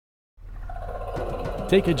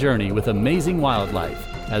Take a journey with Amazing Wildlife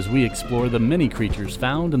as we explore the many creatures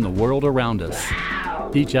found in the world around us.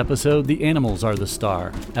 Each episode, the animals are the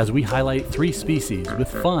star, as we highlight 3 species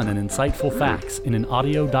with fun and insightful facts in an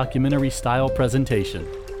audio documentary-style presentation.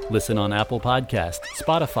 Listen on Apple Podcasts,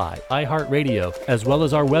 Spotify, iHeartRadio, as well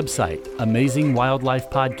as our website,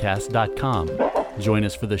 AmazingWildlifePodcast.com. Join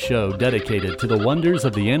us for the show dedicated to the wonders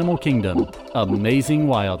of the animal kingdom, Amazing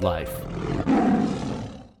Wildlife.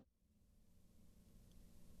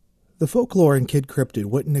 The folklore in Kid Cryptid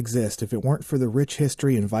wouldn't exist if it weren't for the rich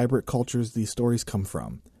history and vibrant cultures these stories come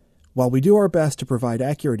from. While we do our best to provide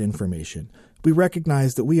accurate information, we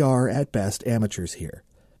recognize that we are, at best, amateurs here.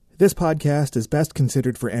 This podcast is best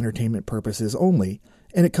considered for entertainment purposes only,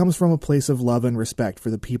 and it comes from a place of love and respect for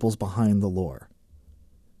the peoples behind the lore.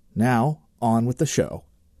 Now, on with the show.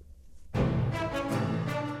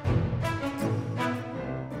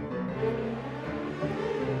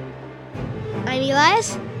 I'm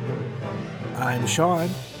Elias. I'm Sean,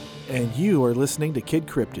 and you are listening to Kid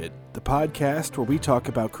Cryptid, the podcast where we talk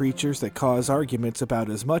about creatures that cause arguments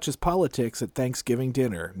about as much as politics at Thanksgiving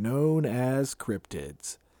dinner, known as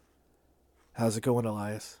cryptids. How's it going,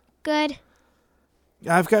 Elias? Good.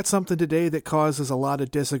 I've got something today that causes a lot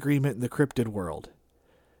of disagreement in the cryptid world.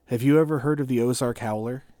 Have you ever heard of the Ozark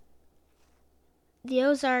Howler? The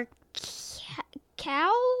Ozark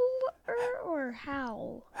cow or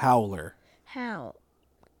howl? Howler. How?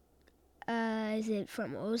 Is it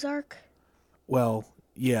from Ozark? Well,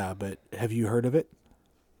 yeah, but have you heard of it?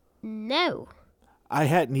 No. I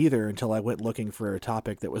hadn't either until I went looking for a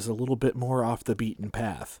topic that was a little bit more off the beaten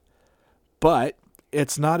path. But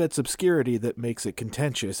it's not its obscurity that makes it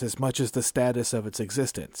contentious as much as the status of its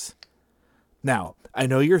existence. Now, I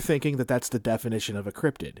know you're thinking that that's the definition of a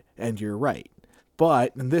cryptid, and you're right.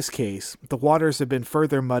 But in this case, the waters have been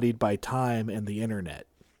further muddied by time and the internet.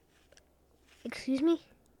 Excuse me?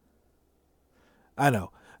 I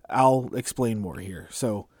know. I'll explain more here.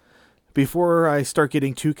 So, before I start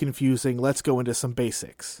getting too confusing, let's go into some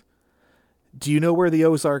basics. Do you know where the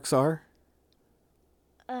Ozarks are?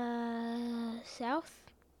 South?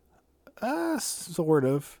 Sort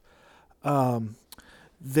of.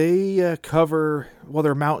 They cover, well,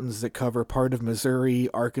 they're mountains that cover part of Missouri,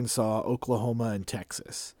 Arkansas, Oklahoma, and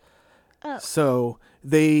Texas. Oh. So,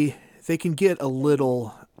 they can get a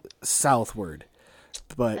little southward.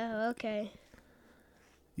 But Oh, okay.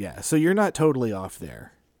 yeah, so you're not totally off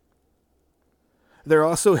there. They're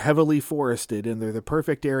also heavily forested, and they're the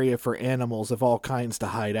perfect area for animals of all kinds to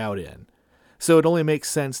hide out in. So it only makes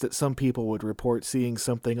sense that some people would report seeing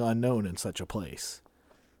something unknown in such a place.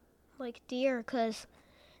 Like deer, because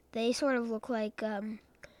they sort of look like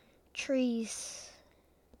trees.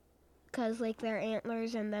 Because, like, their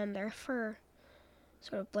antlers and then their fur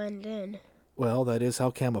sort of blend in. Well, that is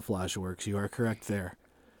how camouflage works. You are correct there.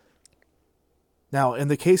 Now, in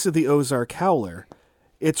the case of the Ozark Howler,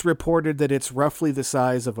 it's reported that it's roughly the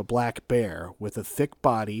size of a black bear with a thick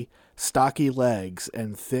body, stocky legs,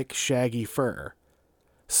 and thick, shaggy fur.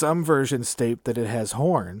 Some versions state that it has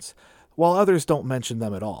horns, while others don't mention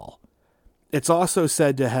them at all. It's also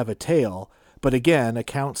said to have a tail, but again,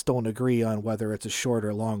 accounts don't agree on whether it's a short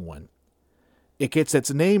or long one. It gets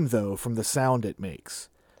its name, though, from the sound it makes.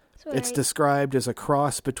 It's described as a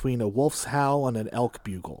cross between a wolf's howl and an elk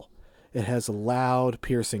bugle. It has a loud,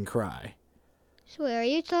 piercing cry. So are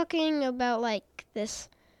you talking about, like, this?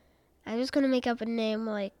 I'm just going to make up a name,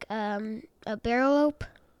 like, a barrelope?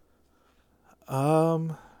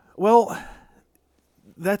 Well,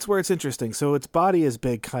 that's where it's interesting. So its body is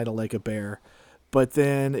big, kind of like a bear, but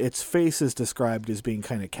then its face is described as being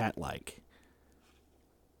kind of cat-like.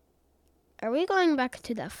 Are we going back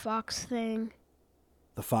to the fox thing?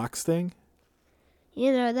 The fox thing?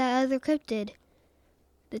 You know, that other cryptid.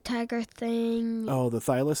 The tiger thing. Oh, the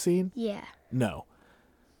thylacine? Yeah. No.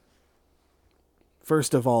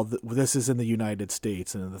 First of all, this is in the United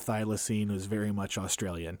States, and the thylacine is very much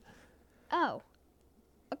Australian. Oh.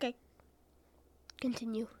 Okay.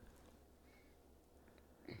 Continue.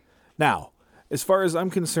 Now, as far as I'm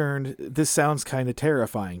concerned, this sounds kind of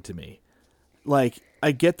terrifying to me. Like,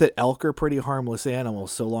 I get that elk are pretty harmless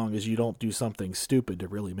animals so long as you don't do something stupid to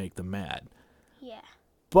really make them mad. Yeah.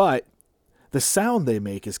 But the sound they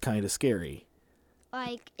make is kind of scary.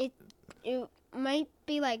 Like, it might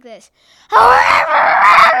be like this. Okay,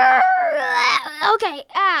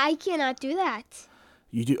 I cannot do that.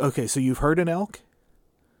 You do? Okay, so you've heard an elk?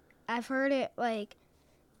 I've heard it, like,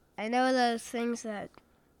 I know those things that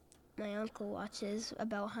my uncle watches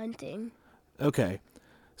about hunting. Okay,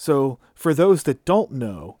 so for those that don't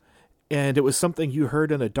know, and it was something you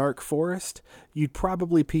heard in a dark forest, you'd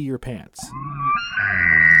probably pee your pants.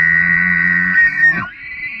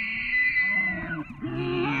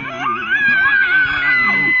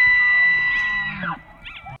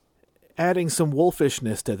 adding some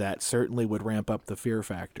wolfishness to that certainly would ramp up the fear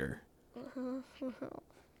factor.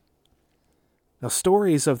 Now,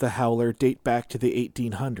 stories of the howler date back to the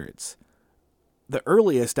 1800s. The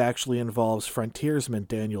earliest actually involves frontiersman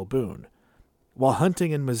Daniel Boone. While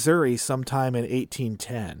hunting in Missouri sometime in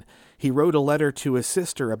 1810, he wrote a letter to his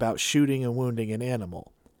sister about shooting and wounding an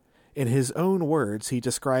animal. In his own words, he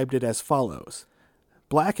described it as follows: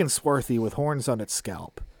 "Black and swarthy with horns on its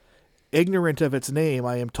scalp. Ignorant of its name,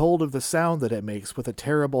 I am told of the sound that it makes with a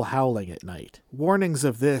terrible howling at night. Warnings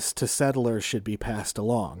of this to settlers should be passed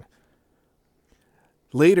along."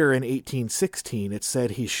 Later in 1816, it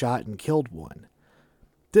said he shot and killed one.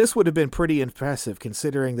 This would have been pretty impressive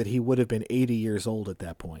considering that he would have been 80 years old at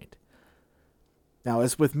that point. Now,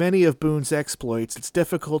 as with many of Boone's exploits, it's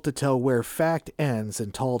difficult to tell where fact ends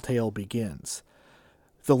and tall tale begins.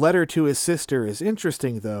 The letter to his sister is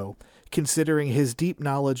interesting, though, considering his deep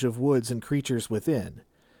knowledge of woods and creatures within.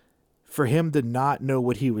 For him to not know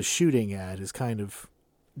what he was shooting at is kind of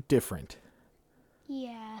different.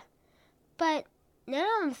 Yeah, but now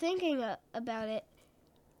I'm thinking about it,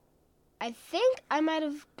 I think I might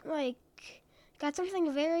have, got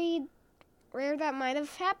something very rare that might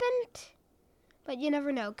have happened. But you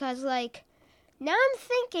never know, because, now I'm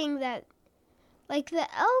thinking that, the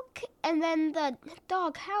elk and then the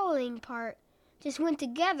dog howling part just went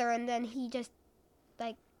together, and then he just,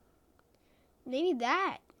 maybe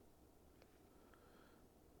that.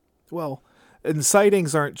 Well, and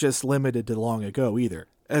sightings aren't just limited to long ago either.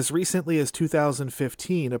 As recently as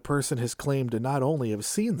 2015, a person has claimed to not only have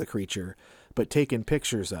seen the creature, but taken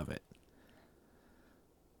pictures of it.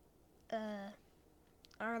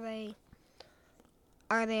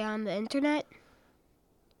 Are they on the internet?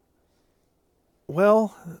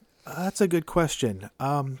 Well, that's a good question.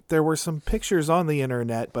 There were some pictures on the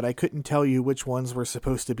internet, but I couldn't tell you which ones were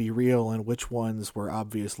supposed to be real and which ones were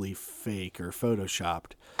obviously fake or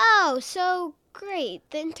photoshopped. Oh, so great.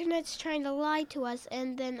 The internet's trying to lie to us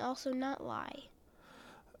and then also not lie.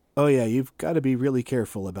 Oh yeah, you've got to be really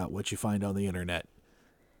careful about what you find on the internet.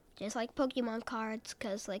 Just like Pokemon cards,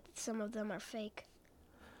 because, some of them are fake.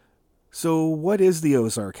 So what is the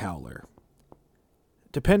Ozark Howler?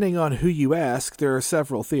 Depending on who you ask, there are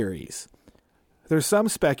several theories. There's some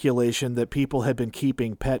speculation that people had been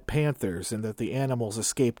keeping pet panthers and that the animals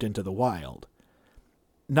escaped into the wild.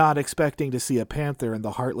 Not expecting to see a panther in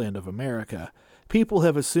the heartland of America, people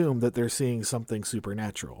have assumed that they're seeing something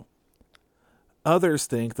supernatural. Others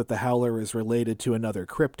think that the howler is related to another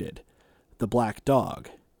cryptid, the black dog.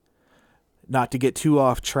 Not to get too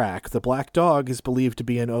off track, the black dog is believed to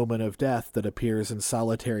be an omen of death that appears in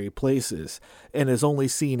solitary places and is only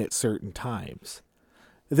seen at certain times.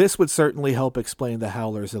 This would certainly help explain the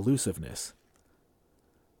howler's elusiveness.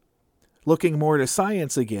 Looking more to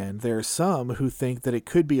science again, there are some who think that it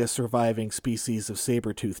could be a surviving species of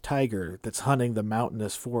saber-toothed tiger that's hunting the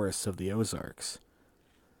mountainous forests of the Ozarks.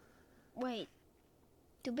 Wait,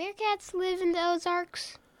 do bearcats live in the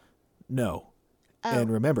Ozarks? No. Oh.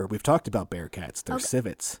 And remember, we've talked about bearcats. They're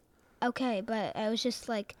civets. Okay, but I was just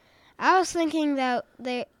I was thinking that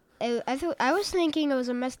I was thinking it was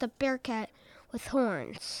a messed up bearcat with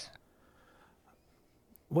horns.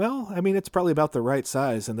 Well, it's probably about the right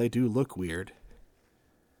size, and they do look weird.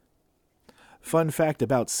 Fun fact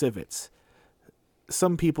about civets.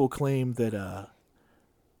 Some people claim that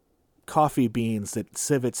coffee beans that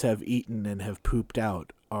civets have eaten and have pooped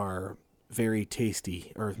out are very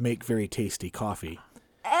tasty, or make very tasty coffee.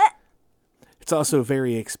 It's also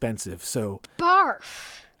very expensive, so...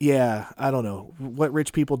 Barf! Yeah, I don't know. What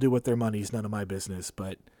rich people do with their money is none of my business,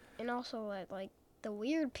 but... And also, the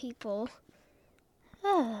weird people...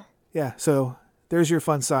 Yeah, so there's your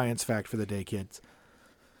fun science fact for the day, kids.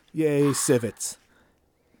 Yay, civets.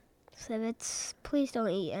 Civets, please don't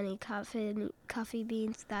eat any coffee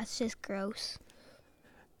beans. That's just gross.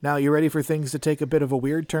 Now, you ready for things to take a bit of a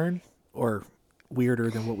weird turn? Or weirder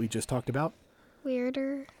than what we just talked about?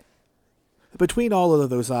 Weirder. Between all of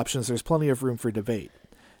those options, there's plenty of room for debate.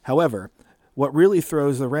 However, what really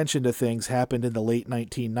throws the wrench into things happened in the late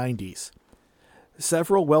 1990s.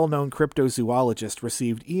 Several well-known cryptozoologists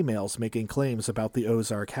received emails making claims about the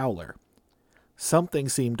Ozark Howler. Something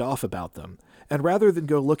seemed off about them, and rather than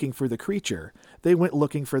go looking for the creature, they went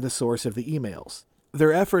looking for the source of the emails.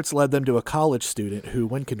 Their efforts led them to a college student who,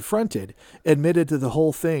 when confronted, admitted to the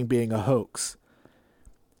whole thing being a hoax.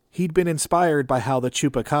 He'd been inspired by how the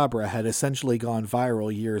chupacabra had essentially gone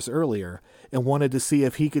viral years earlier and wanted to see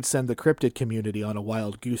if he could send the cryptid community on a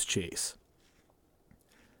wild goose chase.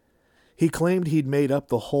 He claimed he'd made up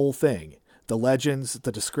the whole thing, the legends,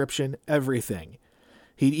 the description, everything.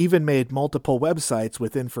 He even made multiple websites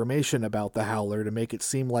with information about the howler to make it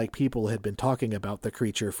seem like people had been talking about the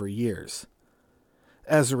creature for years.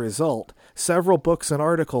 As a result, several books and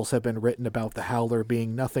articles have been written about the howler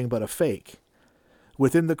being nothing but a fake.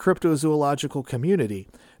 Within the cryptozoological community,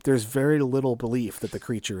 there's very little belief that the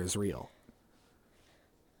creature is real.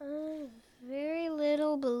 Very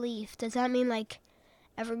little belief. Does that mean like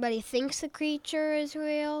everybody thinks the creature is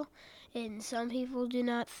real and some people do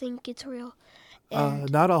not think it's real?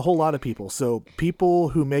 Not a whole lot of people. So people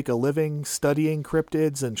who make a living studying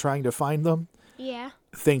cryptids and trying to find them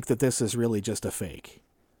think that this is really just a fake.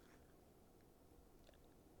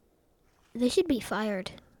 They should be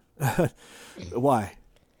fired. Why?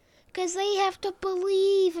 Because they have to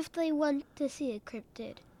believe if they want to see a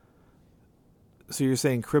cryptid. So you're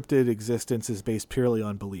saying cryptid existence is based purely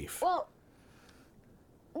on belief? Well,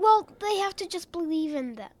 they have to just believe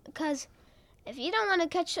in that. Because if you don't want to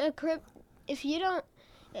catch a if you don't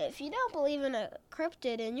believe in a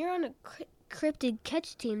cryptid and you're on a cryptid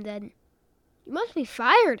catch team, then you must be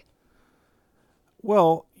fired.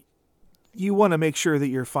 Well, you want to make sure that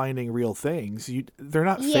you're finding real things. They're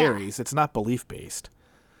not fairies. It's not belief-based.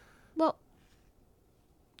 Well,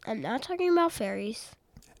 I'm not talking about fairies.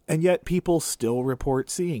 And yet people still report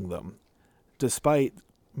seeing them, despite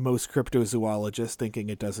most cryptozoologists thinking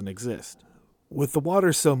it doesn't exist. With the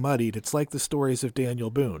water so muddied, it's like the stories of Daniel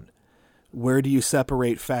Boone. Where do you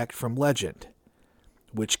separate fact from legend?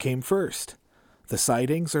 Which came first, the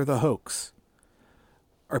sightings or the hoax?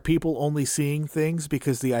 Are people only seeing things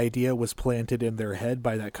because the idea was planted in their head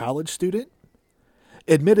by that college student?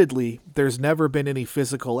 Admittedly, there's never been any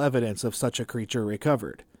physical evidence of such a creature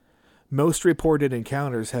recovered. Most reported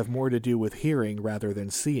encounters have more to do with hearing rather than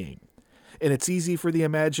seeing, and it's easy for the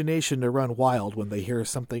imagination to run wild when they hear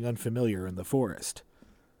something unfamiliar in the forest.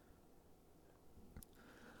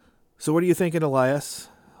 So what are you thinking, Elias?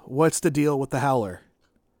 What's the deal with the howler?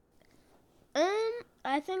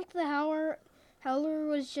 I think the howler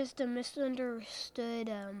was just a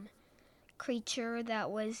misunderstood creature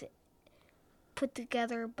that was put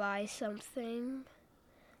together by something.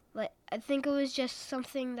 Like, I think it was just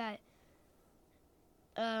something that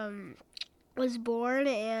was born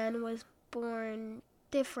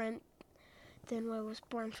different than what it was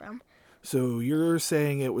born from. So you're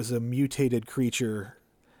saying it was a mutated creature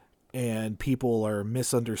and people are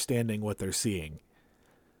misunderstanding what they're seeing?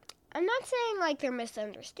 I'm not saying like they're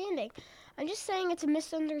misunderstanding. I'm just saying it's a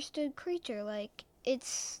misunderstood creature. Like, it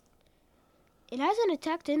hasn't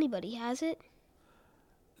attacked anybody, has it?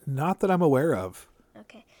 Not that I'm aware of.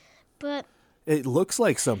 Okay. But it looks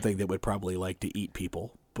like something that would probably like to eat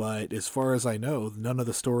people, but as far as I know, none of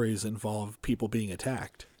the stories involve people being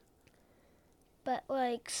attacked. But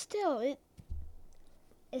like, still, it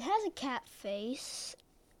has a cat face,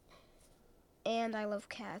 and I love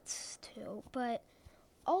cats too. But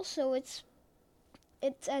also, it's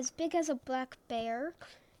as big as a black bear,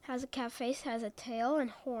 has a cat face, has a tail and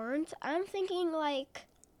horns. I'm thinking like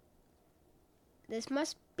this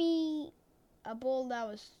must be a bull that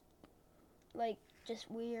was like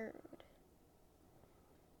just weird,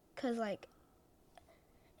 cause like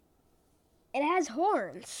it has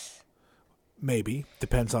horns. Maybe.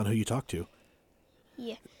 Depends on who you talk to.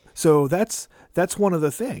 Yeah. So that's one of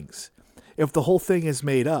the things. If the whole thing is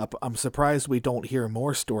made up, I'm surprised we don't hear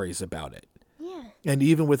more stories about it. Yeah. And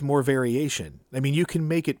even with more variation. I mean, you can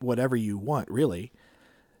make it whatever you want, really.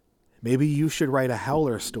 Maybe you should write a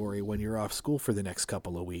howler story when you're off school for the next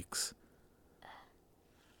couple of weeks.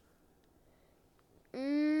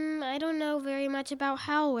 I don't know very much about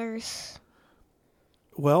howlers.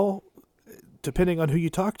 Well, depending on who you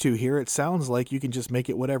talk to here, it sounds like you can just make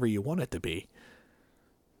it whatever you want it to be.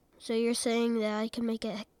 So you're saying that I can make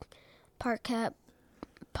it part cat,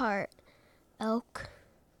 part elk?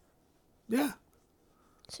 Yeah.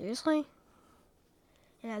 Seriously?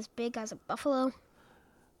 And as big as a buffalo?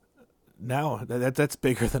 No, that's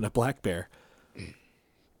bigger than a black bear.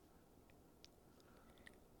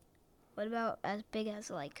 What about as big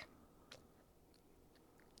as a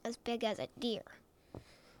deer?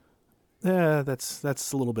 Yeah, that's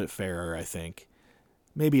a little bit fairer, I think.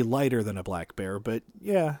 Maybe lighter than a black bear, but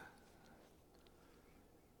yeah.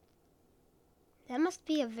 That must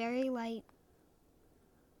be a very light,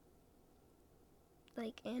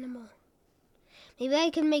 animal. Maybe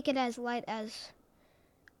I can make it as light as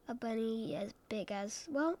a bunny, as big as...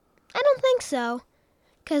 Well, I don't think so.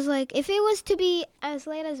 Because, if it was to be as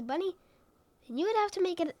light as a bunny, then you would have to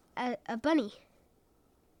make it a bunny.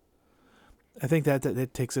 I think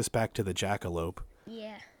that takes us back to the jackalope.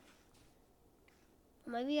 Yeah.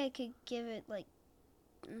 Maybe I could give it,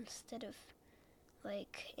 instead of,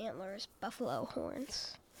 like antlers, buffalo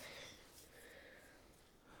horns.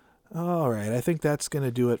 All right, I think that's going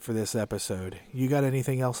to do it for this episode. You got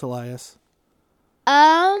anything else, Elias?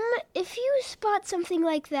 If you spot something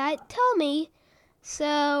like that, tell me.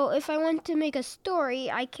 So if I want to make a story,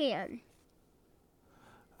 I can.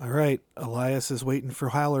 All right, Elias is waiting for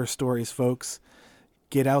howler stories, folks.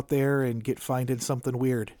 Get out there and get finding something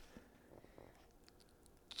weird.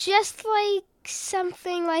 Just like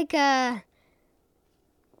something like a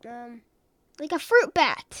fruit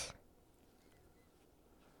bat.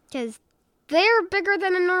 Because they're bigger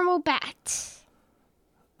than a normal bat.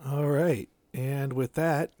 All right, and with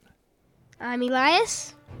that, I'm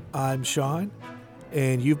Elias. I'm Sean,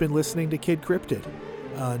 and you've been listening to Kid Cryptid.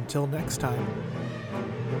 Until next time.